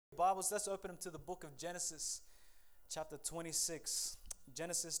Bibles, let's open them to the book of Genesis, chapter 26.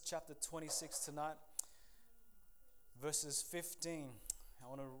 Genesis chapter 26 tonight, verses 15. I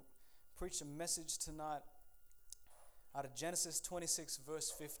want to preach a message tonight out of Genesis 26,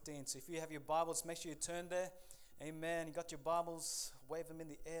 verse 15. So if you have your Bibles, make sure you turn there. Amen. You got your Bibles, wave them in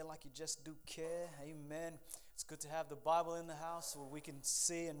the air like you just do care. Amen. It's good to have the Bible in the house where we can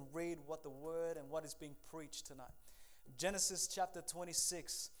see and read what the word and what is being preached tonight. Genesis chapter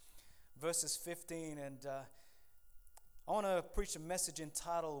 26, verses 15. And I want to preach a message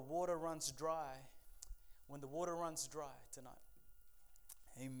entitled, Water Runs Dry, when the water runs dry tonight.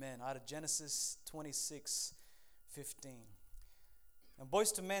 Amen. Out of Genesis 26, 15. And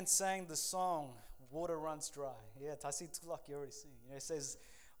Boyz II Men sang the song, Water Runs Dry. Yeah, Tasi Tulak, you already sing. It says,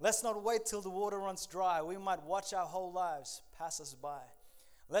 let's not wait till the water runs dry. We might watch our whole lives pass us by.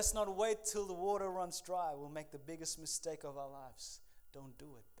 Let's not wait till the water runs dry. We'll make the biggest mistake of our lives. Don't do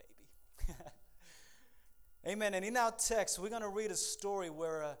it, baby. Amen. And in our text, we're going to read a story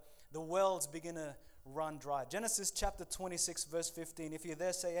where the wells begin to run dry. Genesis chapter 26, verse 15. If you're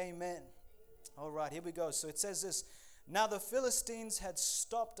there, say amen. All right, here we go. So it says this. Now the Philistines had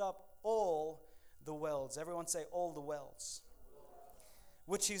stopped up all the wells. Everyone say all the wells.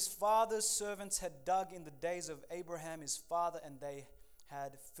 Which his father's servants had dug in the days of Abraham his father, and they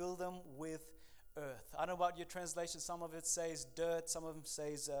had filled them with earth. I don't know about your translation. Some of it says dirt. Some of them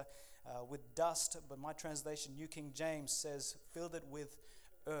says with dust. But my translation, New King James, says filled it with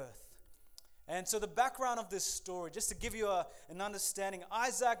earth. And so the background of this story, just to give you an understanding,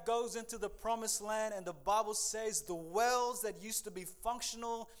 Isaac goes into the promised land, and the Bible says the wells that used to be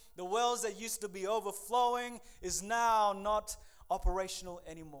functional, the wells that used to be overflowing, is now not operational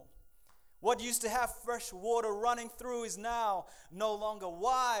anymore. What used to have fresh water running through is now no longer.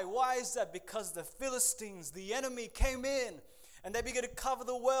 Why? Why is that? Because the Philistines, the enemy, came in and they began to cover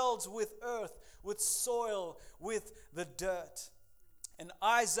the wells with earth, with soil, with the dirt. And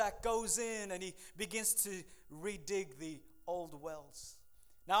Isaac goes in and he begins to redig the old wells.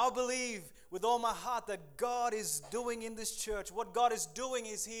 Now I believe with all my heart that God is doing in this church, what God is doing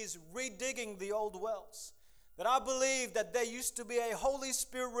is He is redigging the old wells. That I believe that there used to be a Holy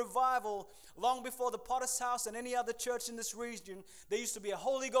Spirit revival long before the Potter's House and any other church in this region. There used to be a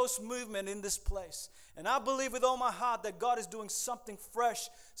Holy Ghost movement in this place. And I believe with all my heart that God is doing something fresh,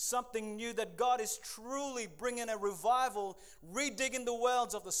 something new, that God is truly bringing a revival, redigging the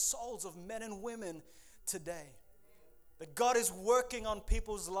wells of the souls of men and women today. That God is working on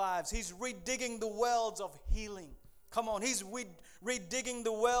people's lives. He's redigging the wells of healing. Come on, He's redigging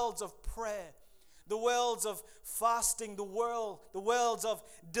the wells of prayer. The wells of fasting, the wells of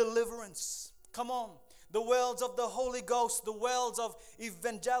deliverance. Come on. The wells of the Holy Ghost, the wells of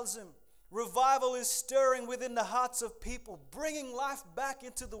evangelism. Revival is stirring within the hearts of people, bringing life back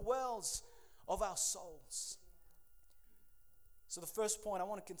into the wells of our souls. So the first point I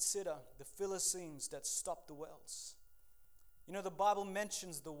want to consider, the Philistines that stopped the wells. You know, the Bible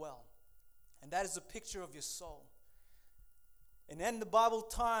mentions the well, and that is a picture of your soul. And in the Bible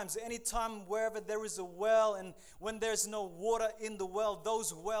times, anytime wherever there is a well and when there's no water in the well,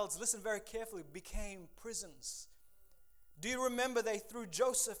 those wells, listen very carefully, became prisons. Do you remember they threw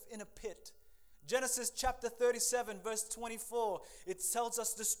Joseph in a pit? Genesis chapter 37, verse 24, it tells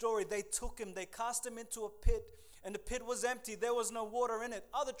us the story. They took him, they cast him into a pit, and the pit was empty. There was no water in it.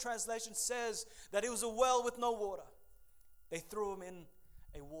 Other translation says that it was a well with no water. They threw him in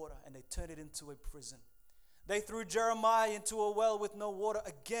a water and they turned it into a prison. They threw Jeremiah into a well with no water.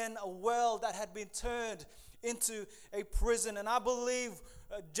 Again, a well that had been turned into a prison. And I believe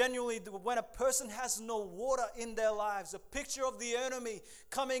genuinely when a person has no water in their lives, a picture of the enemy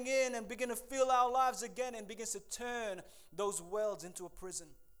coming in and begin to fill our lives again and begins to turn those wells into a prison.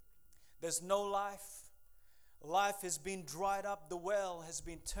 There's no life. Life has been dried up. The well has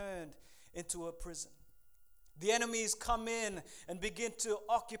been turned into a prison. The enemies come in and begin to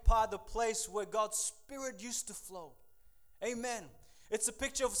occupy the place where God's Spirit used to flow. Amen. It's a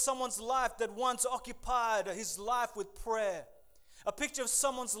picture of someone's life that once occupied his life with prayer. A picture of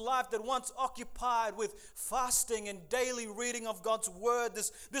someone's life that once occupied with fasting and daily reading of God's Word.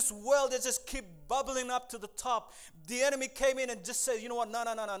 This well that just keep bubbling up to the top. The enemy came in and just said, you know what, no,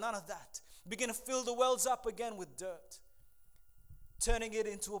 none of that. Begin to fill the wells up again with dirt. Turning it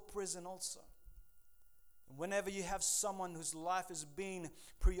into a prison also. Whenever you have someone whose life is being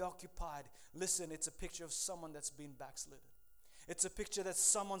preoccupied, listen, it's a picture of someone that's been backslidden. It's a picture that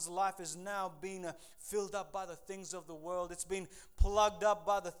someone's life is now being filled up by the things of the world. It's been plugged up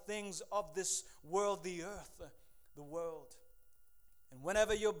by the things of this world, the earth, the world. And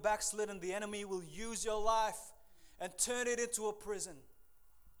whenever you're backslidden, the enemy will use your life and turn it into a prison.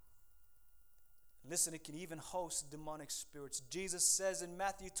 Listen, it can even host demonic spirits. Jesus says in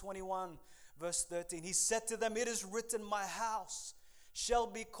Matthew 21, verse 13, He said to them, "It is written, my house shall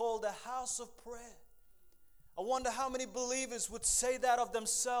be called a house of prayer." I wonder how many believers would say that of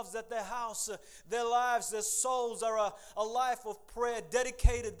themselves, that their house, their lives, their souls are a life of prayer,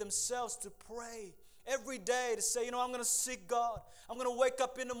 dedicated themselves to pray every day, to say, I'm going to seek God. I'm going to wake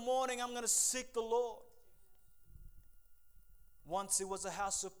up in the morning, I'm going to seek the Lord. Once it was a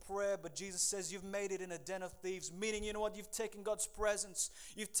house of prayer, but Jesus says you've made it in a den of thieves. Meaning, you've taken God's presence.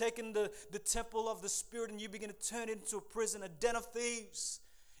 You've taken the temple of the Spirit and you begin to turn it into a prison, a den of thieves.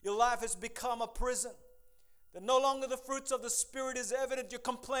 Your life has become a prison. That no longer the fruits of the Spirit is evident. You're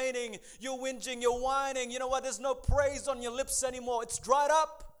complaining, you're whinging, you're whining. There's no praise on your lips anymore. It's dried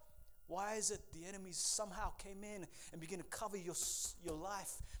up. Why is it? The enemy somehow came in and began to cover your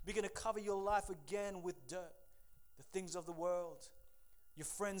life. Begin to cover your life again with dirt. The things of the world. Your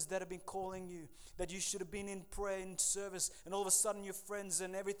friends that have been calling you, that you should have been in prayer, in service, and all of a sudden your friends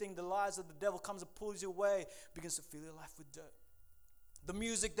and everything, the lies of the devil comes and pulls you away, begins to fill your life with dirt. The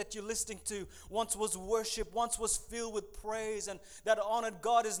music that you're listening to once was worship, once was filled with praise, and that honored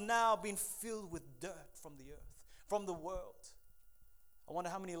God is now being filled with dirt from the earth, from the world. I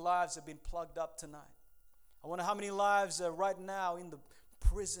wonder how many lives have been plugged up tonight. I wonder how many lives are right now in the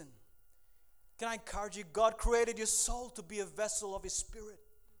prison. Can I encourage you? God created your soul to be a vessel of His Spirit.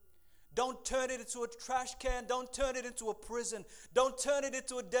 Don't turn it into a trash can. Don't turn it into a prison. Don't turn it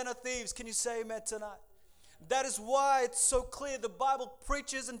into a den of thieves. Can you say amen tonight? That is why it's so clear. The Bible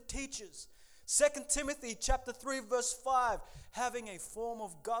preaches and teaches. 2 Timothy chapter 3 verse 5, having a form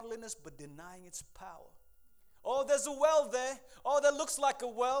of godliness but denying its power. Oh, there's a well there. Oh, that looks like a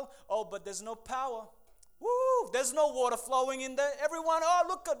well. Oh, but there's no power. Woo, there's no water flowing in there. Everyone, oh,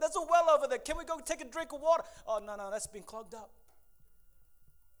 look, there's a well over there. Can we go take a drink of water? Oh, no, that's been clogged up.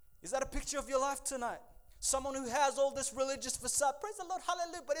 Is that a picture of your life tonight? Someone who has all this religious facade. Praise the Lord,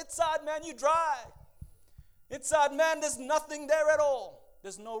 hallelujah. But inside, man, you dry. Inside, man, there's nothing there at all.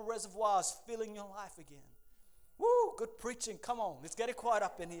 There's no reservoirs filling your life again. Woo, good preaching. Come on, let's get it quiet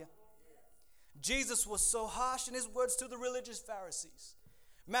up in here. Jesus was so harsh in His words to the religious Pharisees.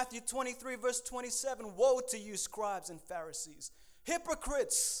 Matthew 23 verse 27, woe to you scribes and Pharisees,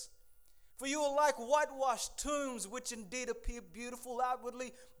 hypocrites, for you are like whitewashed tombs, which indeed appear beautiful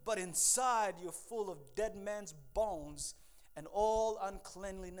outwardly, but inside you're full of dead man's bones and all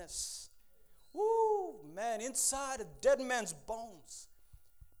uncleanliness. Woo, man, inside a dead man's bones.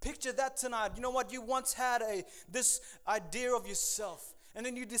 Picture that tonight. You know what? You once had this idea of yourself, and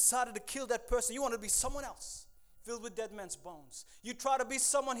then you decided to kill that person. You want to be someone else. Filled with dead man's bones. You try to be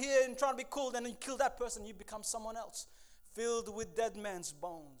someone here and try to be cool, and then you kill that person, you become someone else. Filled with dead man's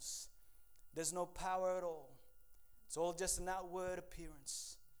bones. There's no power at all. It's all just an outward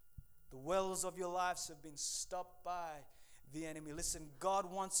appearance. The wells of your lives have been stopped by the enemy. Listen, God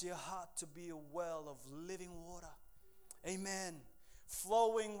wants your heart to be a well of living water. Amen.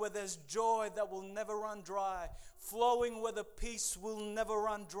 Flowing where there's joy that will never run dry. Flowing where the peace will never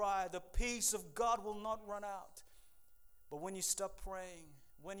run dry. The peace of God will not run out. But when you stop praying,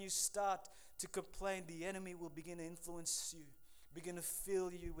 when you start to complain, the enemy will begin to influence you, begin to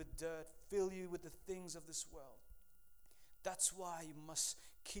fill you with dirt, fill you with the things of this world. That's why you must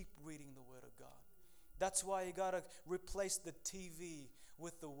keep reading the Word of God. That's why you got to replace the TV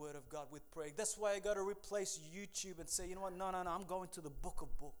with the Word of God, with prayer. That's why you got to replace YouTube and say, you know what, no, I'm going to the book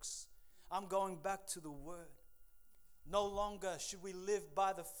of books. I'm going back to the Word. No longer should we live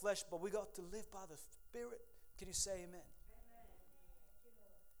by the flesh, but we got to live by the Spirit. Can you say amen?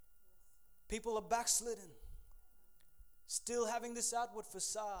 People are backslidden, still having this outward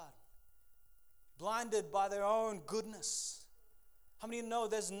facade, blinded by their own goodness. How many know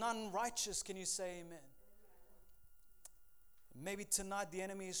there's none righteous? Can you say amen? Maybe tonight the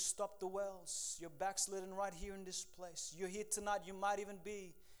enemy has stopped the wells. You're backslidden right here in this place. You're here tonight. You might even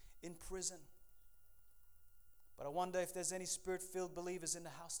be in prison. But I wonder if there's any Spirit-filled believers in the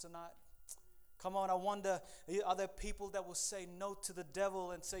house tonight. Come on, I wonder, are there people that will say no to the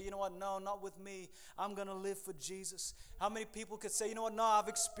devil and say, you know what, no, not with me. I'm going to live for Jesus. How many people could say, you know what, no, I've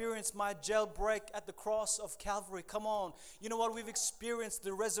experienced my jailbreak at the cross of Calvary. Come on. You know what, we've experienced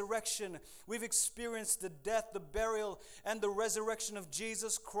the resurrection. We've experienced the death, the burial, and the resurrection of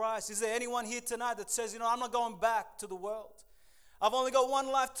Jesus Christ. Is there anyone here tonight that says, you know, I'm not going back to the world. I've only got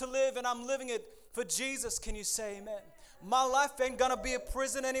one life to live and I'm living it for Jesus. Can you say amen? My life ain't going to be a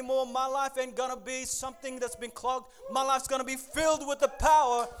prison anymore. My life ain't going to be something that's been clogged. My life's going to be filled with the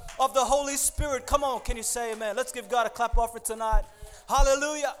power of the Holy Spirit. Come on, can you say amen? Let's give God a clap offering tonight.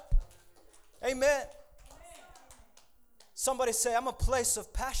 Hallelujah. Amen. Somebody say, I'm a place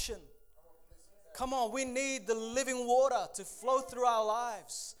of passion. Come on, we need the living water to flow through our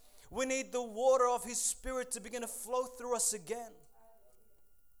lives. We need the water of His Spirit to begin to flow through us again.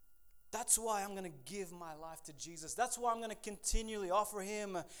 That's why I'm going to give my life to Jesus. That's why I'm going to continually offer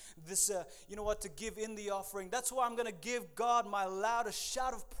Him this, to give in the offering. That's why I'm going to give God my loudest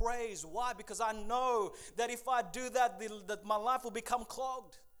shout of praise. Why? Because I know that if I do that, that my life will become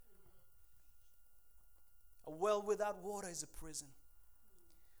clogged. A well without water is a prison.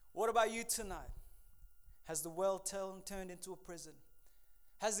 What about you tonight? Has the well turned into a prison?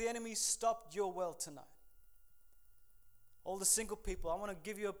 Has the enemy stopped your well tonight? All the single people, I want to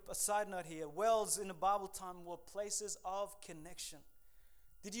give you a side note here. Wells in the Bible time were places of connection.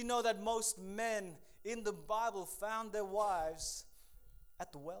 Did you know that most men in the Bible found their wives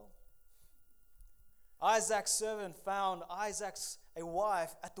at the well? Isaac's servant found a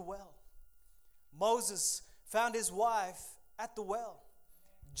wife at the well. Moses found his wife at the well.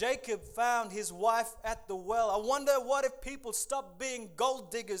 Jacob found his wife at the well. I wonder what if people stopped being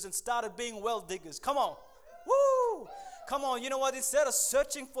gold diggers and started being well diggers. Come on. Woo! Come on, you know what? Instead of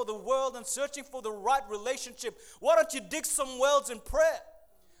searching for the world and searching for the right relationship, why don't you dig some wells in prayer?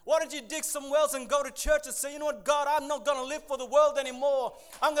 Why don't you dig some wells and go to church and say, you know what, God, I'm not going to live for the world anymore.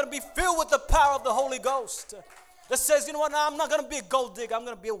 I'm going to be filled with the power of the Holy Ghost. That says, you know what, I'm not going to be a gold digger. I'm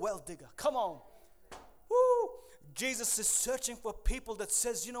going to be a well digger. Come on. Woo! Jesus is searching for people that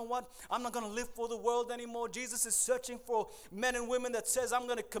says, you know what, I'm not going to live for the world anymore. Jesus is searching for men and women that says, I'm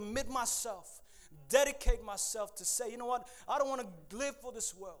going to commit myself, dedicate myself to say, you know what, I don't want to live for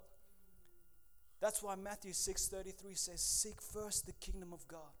this world. That's why Matthew 6:33 says, seek first the kingdom of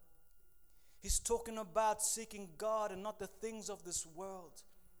God. He's talking about seeking God and not the things of this world.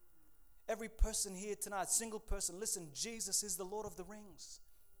 Every person here tonight, single person, listen, Jesus is the Lord of the rings.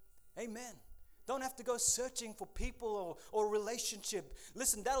 Amen. Don't have to go searching for people or relationship.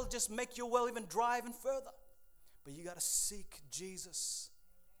 Listen, that'll just make your well even dry even further. But you got to seek Jesus.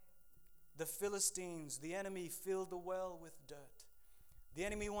 The Philistines, the enemy, filled the well with dirt. The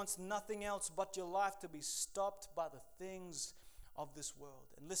enemy wants nothing else but your life to be stopped by the things of this world.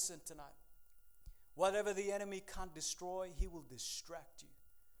 And listen tonight, whatever the enemy can't destroy, he will distract you.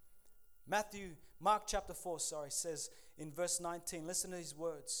 Mark chapter 4, says in verse 19, listen to these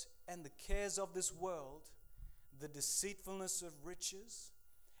words. And the cares of this world, the deceitfulness of riches,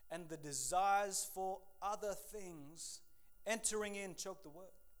 and the desires for other things, entering in, choke the word,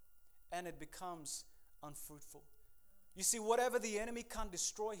 and it becomes unfruitful. You see, whatever the enemy can't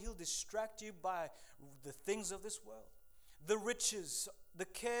destroy, he'll distract you by the things of this world. The riches, the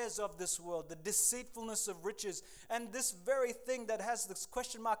cares of this world, the deceitfulness of riches, and this very thing that has this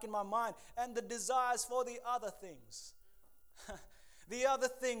question mark in my mind, and the desires for the other things. The other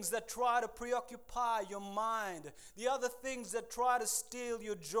things that try to preoccupy your mind, the other things that try to steal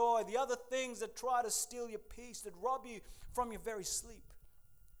your joy, the other things that try to steal your peace, that rob you from your very sleep.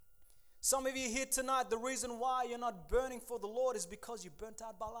 Some of you here tonight, the reason why you're not burning for the Lord is because you're burnt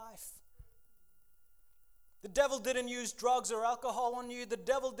out by life. The devil didn't use drugs or alcohol on you. The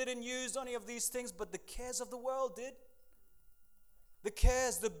devil didn't use any of these things, but the cares of the world did. The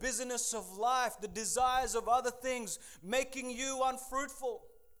cares, the busyness of life, the desires of other things, making you unfruitful.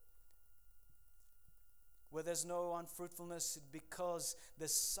 Where there's no unfruitfulness, it's because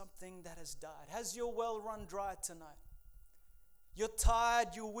there's something that has died. Has your well run dry tonight? You're tired,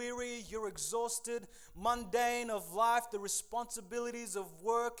 you're weary, you're exhausted, mundane of life, the responsibilities of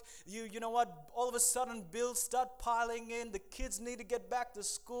work. You know what? All of a sudden, bills start piling in. The kids need to get back to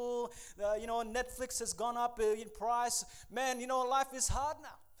school. Netflix has gone up in price. Man, life is hard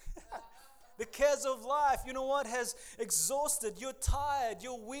now. The cares of life, has exhausted. You're tired,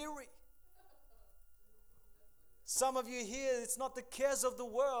 you're weary. Some of you here, it's not the cares of the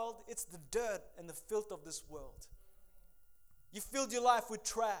world, it's the dirt and the filth of this world. You filled your life with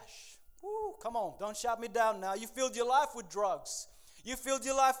trash. Woo, come on, don't shout me down now. You filled your life with drugs. You filled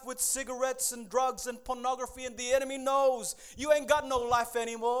your life with cigarettes and drugs and pornography, and the enemy knows you ain't got no life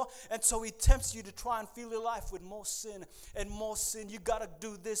anymore. And so he tempts you to try and fill your life with more sin and more sin. You got to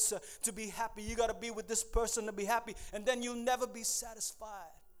do this to be happy. You got to be with this person to be happy, and then you'll never be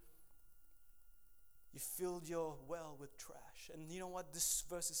satisfied. You filled your well with trash. And you know what this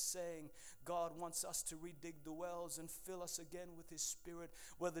verse is saying? God wants us to redig the wells and fill us again with His Spirit,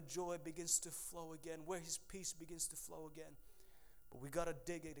 where the joy begins to flow again, where His peace begins to flow again. But we got to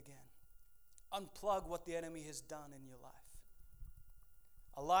dig it again. Unplug what the enemy has done in your life.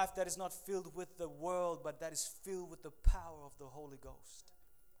 A life that is not filled with the world, but that is filled with the power of the Holy Ghost.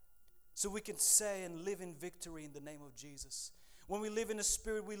 So we can say and live in victory in the name of Jesus. When we live in the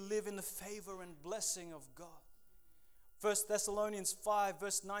Spirit, we live in the favor and blessing of God. 1 Thessalonians 5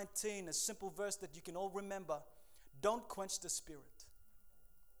 verse 19, a simple verse that you can all remember. Don't quench the Spirit.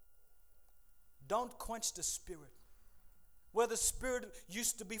 Don't quench the Spirit. Where the Spirit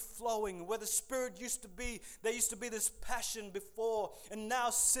used to be flowing, where the Spirit used to be, there used to be this passion before, and now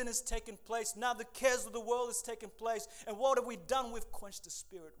sin has taken place. Now the cares of the world has taken place. And what have we done? We've quenched the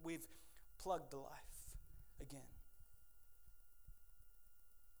Spirit. We've plugged the life again.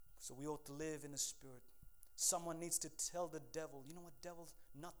 So we ought to live in the Spirit. Someone needs to tell the devil, you know what, devil,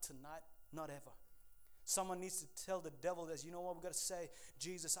 not tonight, not ever. Someone needs to tell the devil that, you know what, we've got to say,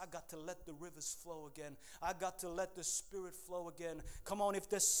 Jesus, I got to let the rivers flow again. I got to let the Spirit flow again. Come on, if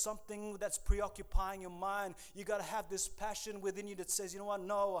there's something that's preoccupying your mind, you got to have this passion within you that says, you know what,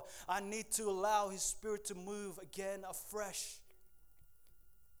 no, I need to allow His Spirit to move again afresh.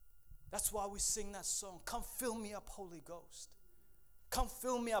 That's why we sing that song, come fill me up, Holy Ghost. Come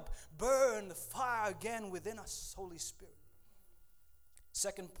fill me up. Burn the fire again within us, Holy Spirit.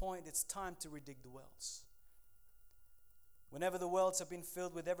 Second point, it's time to redig the wells. Whenever the wells have been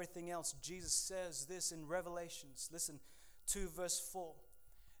filled with everything else, Jesus says this in Revelations. Listen, 2 verse 4.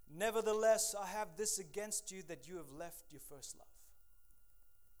 Nevertheless, I have this against you, that you have left your first love.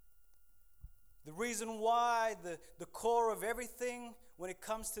 The reason why the core of everything, when it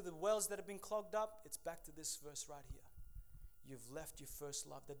comes to the wells that have been clogged up, it's back to this verse right here. You've left your first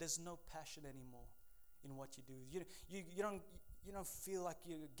love. That there's no passion anymore in what you do. You don't feel like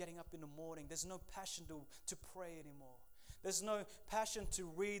you're getting up in the morning. There's no passion to pray anymore. There's no passion to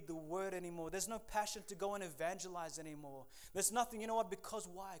read the word anymore. There's no passion to go and evangelize anymore. There's nothing, you know what? Because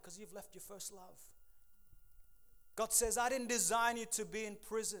why? Because you've left your first love. God says, I didn't design you to be in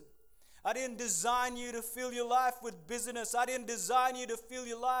prison. I didn't design you to fill your life with busyness. I didn't design you to fill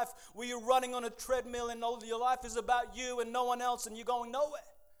your life where you're running on a treadmill and all your life is about you and no one else and you're going nowhere.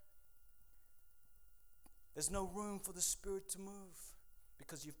 There's no room for the Spirit to move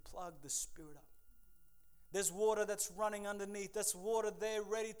because you've plugged the Spirit up. There's water that's running underneath. There's water there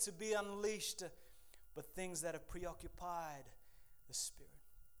ready to be unleashed, but things that have preoccupied the Spirit.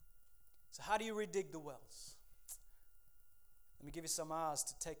 So how do you redig the wells? Let me give you some hours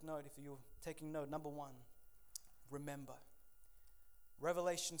to take note if you're taking note. Number one, remember.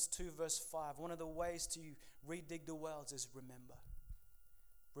 Revelations 2 verse 5. One of the ways to redig the wells is remember.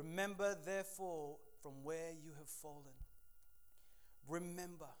 Remember, therefore, from where you have fallen.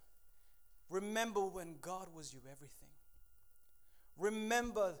 Remember. Remember when God was your everything.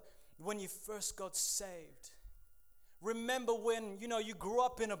 Remember when you first got saved. Remember when, you grew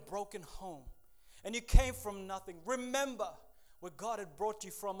up in a broken home and you came from nothing. Remember where God had brought you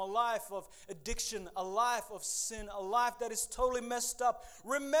from, a life of addiction, a life of sin, a life that is totally messed up.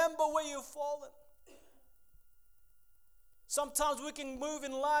 Remember where you've fallen. Sometimes we can move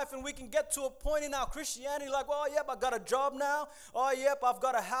in life and we can get to a point in our Christianity like, oh, yep, I got a job now. Oh, yep, I've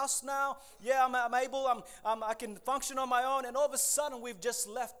got a house now. Yeah, I'm able, I can function on my own. And all of a sudden, we've just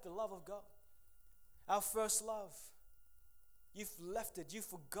left the love of God. Our first love. You've left it. You've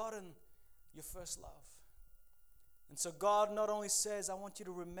forgotten your first love. And so God not only says, I want you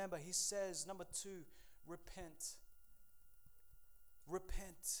to remember. He says, number 2, repent.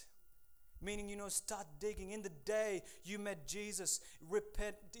 Repent. Meaning, start digging. In the day you met Jesus,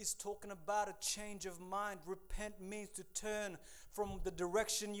 repent is talking about a change of mind. Repent means to turn from the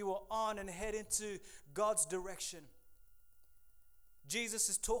direction you are on and head into God's direction. Jesus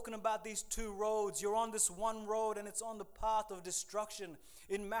is talking about these 2 roads. You're on this one road and it's on the path of destruction.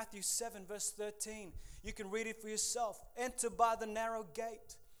 In Matthew 7 verse 13, you can read it for yourself. Enter by the narrow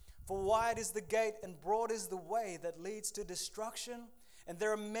gate, for wide is the gate and broad is the way that leads to destruction, and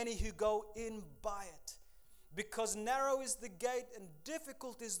there are many who go in by it. Because narrow is the gate and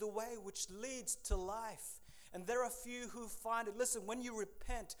difficult is the way which leads to life, and there are few who find it. Listen, when you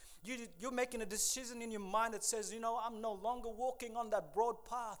repent, you're making a decision in your mind that says, I'm no longer walking on that broad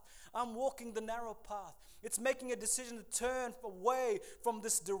path. I'm walking the narrow path. It's making a decision to turn away from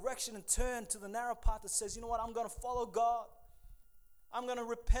this direction and turn to the narrow path that says, I'm going to follow God. I'm going to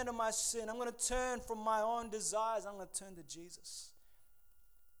repent of my sin. I'm going to turn from my own desires. I'm going to turn to Jesus.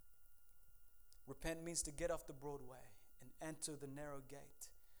 Repent means to get off the broad way and enter the narrow gate.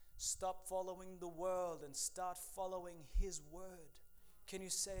 Stop following the world and start following His word. Can you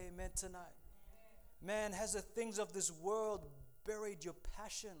say amen tonight? Man, has the things of this world buried your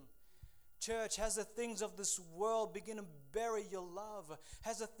passion? Church, has the things of this world begin to bury your love?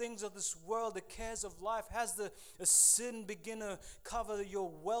 Has the things of this world, the cares of life, has the sin begin to cover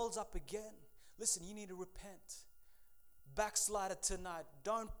your wells up again? Listen, you need to repent. Backslider tonight,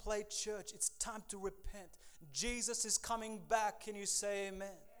 don't play church. It's time to repent. Jesus is coming back. Can you say amen?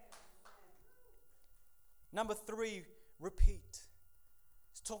 Number 3, repeat.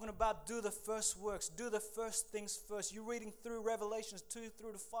 It's talking about do the first works, do the first things first. You're reading through Revelations 2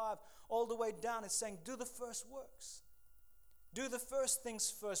 through to 5, all the way down. It's saying do the first works. Do the first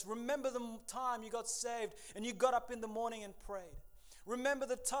things first. Remember the time you got saved and you got up in the morning and prayed. Remember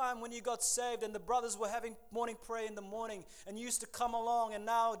the time when you got saved and the brothers were having morning prayer in the morning and you used to come along, and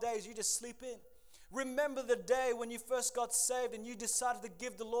nowadays you just sleep in. Remember the day when you first got saved and you decided to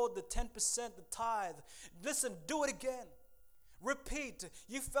give the Lord the 10%, the tithe. Listen, do it again. Repeat.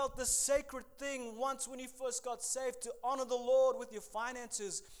 You felt the sacred thing once when you first got saved to honor the Lord with your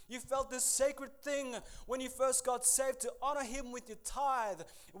finances. You felt this sacred thing when you first got saved to honor Him with your tithe,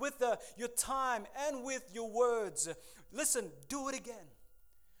 with your time, and with your words. Listen, do it again.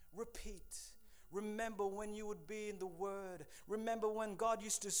 Repeat. Remember when you would be in the Word. Remember when God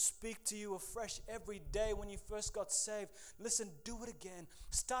used to speak to you afresh every day when you first got saved. Listen, do it again.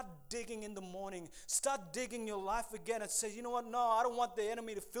 Start digging in the morning. Start digging your life again and say, you know what? No, I don't want the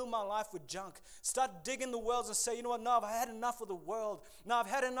enemy to fill my life with junk. Start digging the wells and say, you know what? No, I've had enough of the world. No, I've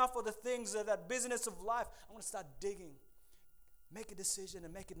had enough of the things, that business of life. I want to start digging. Make a decision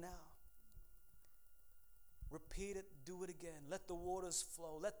and make it now. Repeat it. Do it again. Let the waters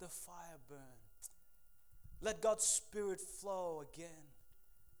flow. Let the fire burn. Let God's Spirit flow again.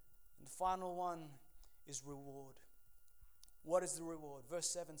 And the final one is reward. What is the reward? Verse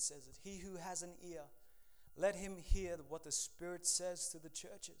 7 says it. He who has an ear, let him hear what the Spirit says to the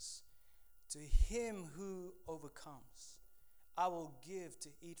churches. To him who overcomes, I will give to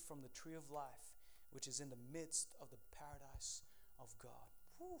eat from the tree of life, which is in the midst of the paradise of God.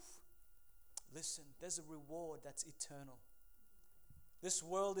 Whew. Listen, there's a reward that's eternal. This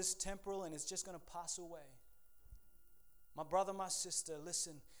world is temporal and it's just going to pass away. My brother, my sister,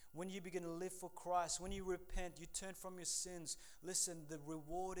 listen, when you begin to live for Christ, when you repent, you turn from your sins, listen, the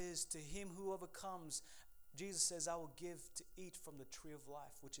reward is to him who overcomes. Jesus says, I will give to eat from the tree of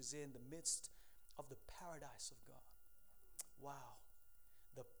life, which is in the midst of the paradise of God. Wow.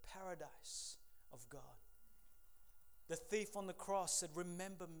 The paradise of God. The thief on the cross said,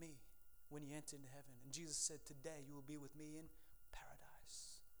 remember me when you enter into heaven. And Jesus said, today you will be with me in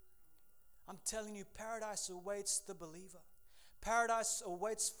paradise. I'm telling you, paradise awaits the believer. Paradise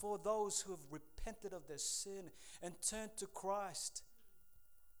awaits for those who have repented of their sin and turned to Christ.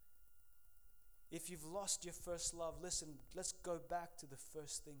 If you've lost your first love, listen, let's go back to the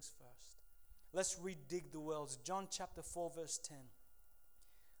first things first. Let's redig the wells. John chapter 4 verse 10.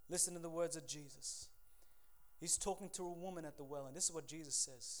 Listen to the words of Jesus. He's talking to a woman at the well, and this is what Jesus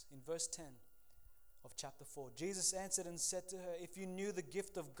says in verse 10 of chapter 4. Jesus answered and said to her, if you knew the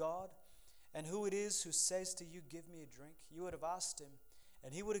gift of God and who it is who says to you, give me a drink, you would have asked him,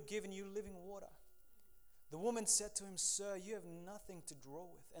 and he would have given you living water. The woman said to him, sir, you have nothing to draw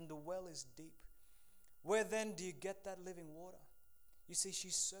with, and the well is deep. Where then do you get that living water? You see,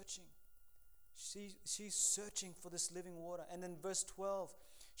 she's searching. She's searching for this living water. And in verse 12,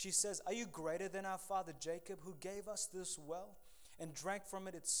 she says, are you greater than our father Jacob, who gave us this well and drank from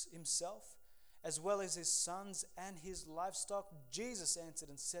it himself, as well as his sons and his livestock? Jesus answered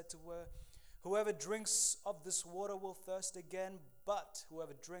and said to her, whoever drinks of this water will thirst again, but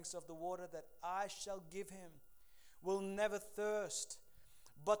whoever drinks of the water that I shall give him will never thirst.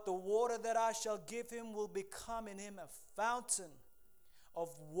 But the water that I shall give him will become in him a fountain of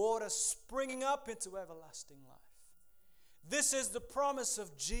water springing up into everlasting life. This is the promise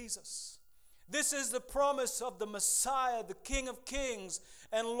of Jesus. This is the promise of the Messiah, the King of Kings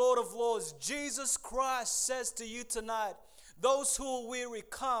and Lord of Lords. Jesus Christ says to you tonight, those who are weary,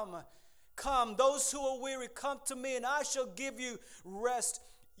 come. Those who are weary, come to me, and I shall give you rest.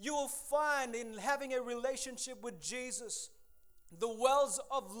 You will find in having a relationship with Jesus, the wells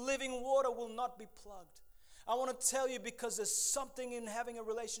of living water will not be plugged. I want to tell you, because there's something in having a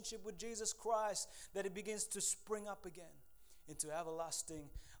relationship with Jesus Christ that it begins to spring up again into everlasting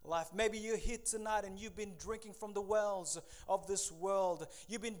life. Maybe you're here tonight and you've been drinking from the wells of this world.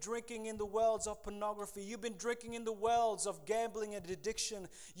 You've been drinking in the wells of pornography. You've been drinking in the wells of gambling and addiction.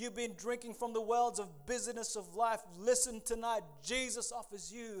 You've been drinking from the wells of busyness of life. Listen tonight, Jesus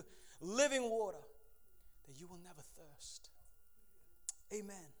offers you living water that you will never thirst.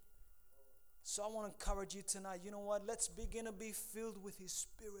 Amen. So I want to encourage you tonight. You know what? Let's begin to be filled with His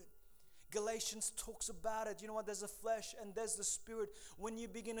Spirit. Galatians talks about it. You know what? There's the flesh and there's the Spirit. When you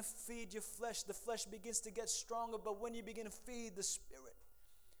begin to feed your flesh, the flesh begins to get stronger. But when you begin to feed the Spirit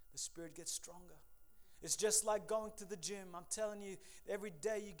gets stronger. It's just like going to the gym. I'm telling you, every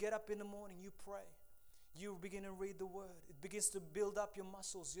day you get up in the morning, you pray. You begin to read the Word. It begins to build up your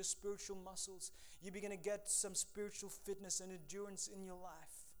muscles, your spiritual muscles. You begin to get some spiritual fitness and endurance in your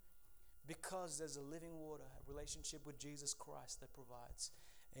life because there's a living water, a relationship with Jesus Christ that provides.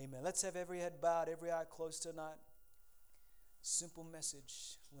 Amen. Let's have every head bowed, every eye closed tonight. Simple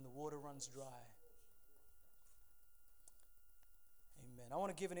message when the water runs dry. Amen. I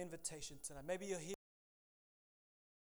want to give an invitation tonight. Maybe you're here.